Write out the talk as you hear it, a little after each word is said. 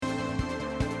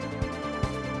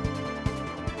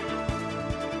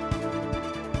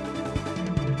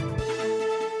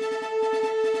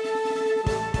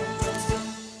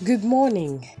Good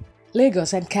morning.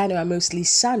 Lagos and Kano are mostly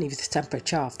sunny with a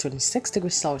temperature of 26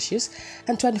 degrees Celsius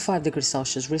and 25 degrees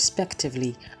Celsius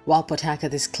respectively, while Port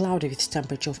Harcourt is cloudy with a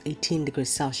temperature of 18 degrees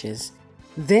Celsius.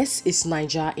 This is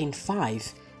Niger in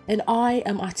 5, and I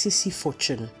am Atisi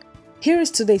Fortune. Here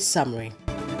is today's summary.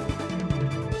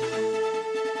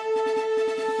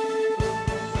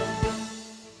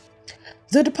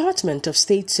 The Department of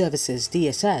State Services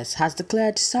 (DSS) has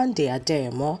declared Sunday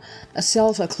Adeyemo, a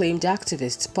self-acclaimed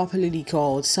activist popularly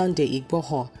called Sunday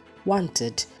Igboho,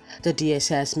 wanted. The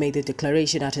DSS made the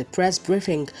declaration at a press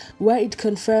briefing where it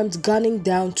confirmed gunning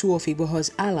down two of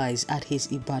Igboho's allies at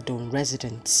his Ibadan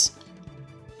residence.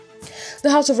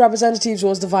 The House of Representatives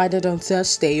was divided on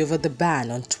Thursday over the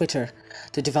ban on Twitter.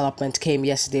 The development came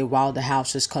yesterday while the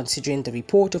House was considering the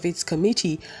report of its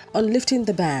committee on lifting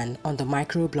the ban on the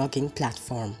microblogging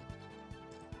platform.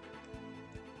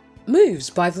 Moves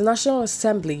by the National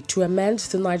Assembly to amend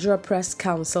the Nigeria Press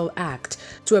Council Act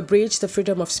to abridge the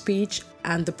freedom of speech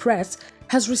and the press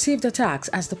has received attacks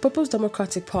as the People's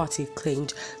Democratic Party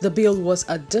claimed the bill was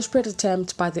a desperate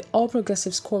attempt by the All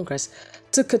Progressives Congress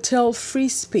to curtail free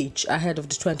speech ahead of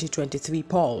the 2023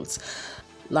 polls.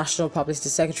 National Publicity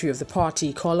Secretary of the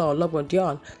party, Kola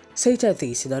Olobodiyan, stated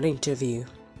this in an interview.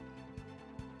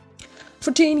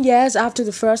 14 years after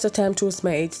the first attempt was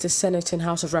made, the Senate and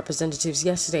House of Representatives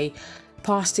yesterday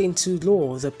passed into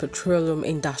law the Petroleum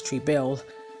Industry Bill.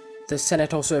 The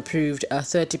Senate also approved a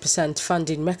 30%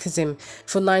 funding mechanism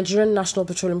for Nigerian National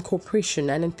Petroleum Corporation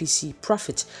 (NNPC)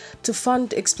 profit to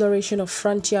fund exploration of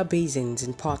frontier basins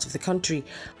in parts of the country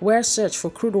where search for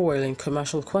crude oil in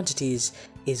commercial quantities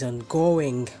is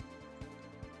ongoing.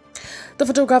 The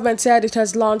federal government said it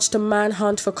has launched a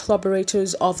manhunt for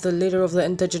collaborators of the leader of the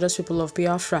indigenous people of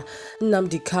Biafra,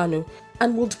 Nnamdi Kanu,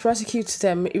 and will prosecute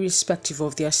them irrespective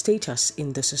of their status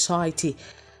in the society.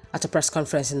 At a press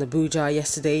conference in Abuja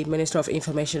yesterday, Minister of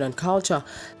Information and Culture,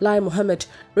 Lai Mohammed,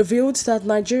 revealed that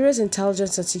Nigeria's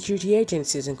intelligence and security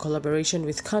agencies, in collaboration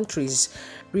with countries,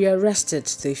 rearrested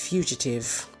the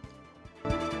fugitive.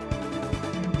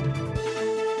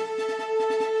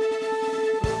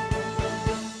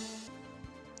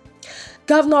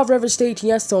 Governor of Rivers State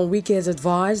Nyesom Wike has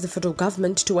advised the federal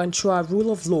government to ensure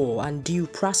rule of law and due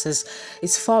process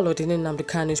is followed in Nnamdi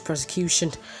Kanu's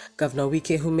prosecution. Governor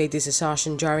Wike, who made this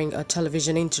assertion during a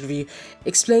television interview,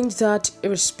 explained that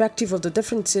irrespective of the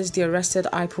differences the arrested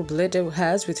IPOB leader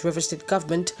has with Rivers State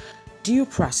government, due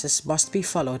process must be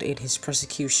followed in his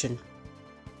prosecution.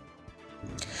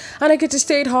 An Ekiti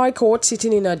State High Court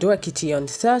sitting in Ado-Ekiti on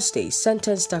Thursday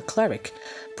sentenced a cleric,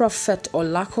 Prophet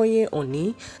Olakoye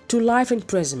Oni, to life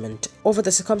imprisonment over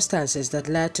the circumstances that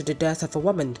led to the death of a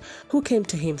woman who came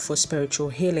to him for spiritual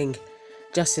healing.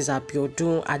 Justice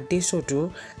Abiodun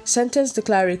Adesodu sentenced the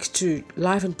cleric to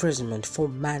life imprisonment for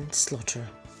manslaughter.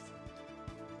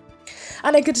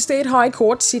 An Ekiti State High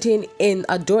Court sitting in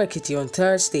Ado-Ekiti on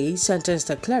Thursday sentenced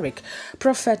a cleric,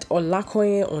 Prophet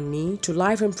Olakoye Oni, to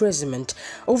life imprisonment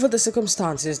over the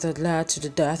circumstances that led to the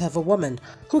death of a woman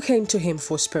who came to him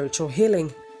for spiritual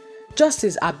healing.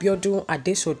 Justice Abiodun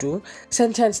Adesodu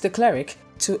sentenced the cleric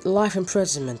to life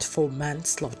imprisonment for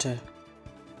manslaughter.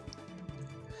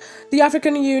 The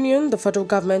African Union, the federal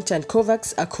government, and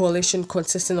COVAX, a coalition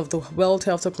consisting of the World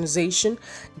Health Organization,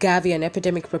 Gavi, and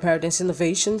Epidemic Preparedness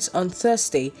Innovations, on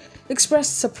Thursday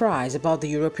expressed surprise about the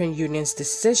European Union's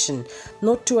decision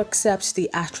not to accept the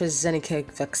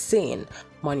AstraZeneca vaccine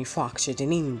manufactured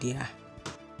in India.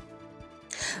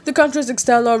 The country's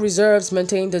external reserves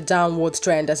maintained a downward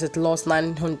trend as it lost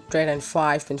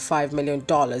 $905.5 million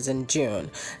in June.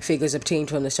 Figures obtained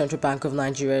from the Central Bank of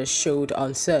Nigeria showed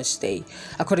on Thursday.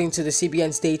 According to the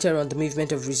CBN's data on the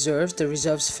movement of reserves, the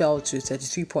reserves fell to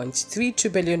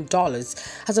 $33.32 billion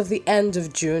as of the end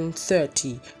of June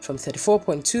 30, from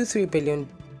 $34.23 billion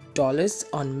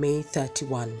on May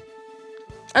 31.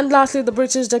 And lastly, the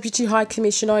British Deputy High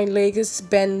Commissioner in Lagos,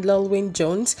 Ben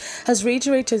Llewellyn-Jones, has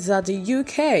reiterated that the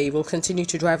UK will continue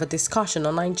to drive a discussion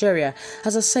on Nigeria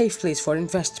as a safe place for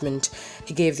investment.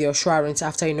 He gave the assurance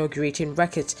after inaugurating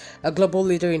Reckitt, a global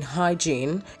leader in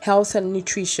hygiene, health and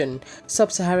nutrition,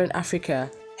 Sub-Saharan Africa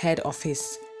head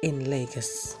office in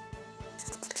Lagos.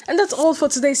 And that's all for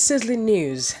today's sizzling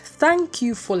news. Thank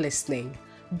you for listening.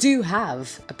 Do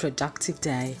have a productive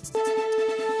day.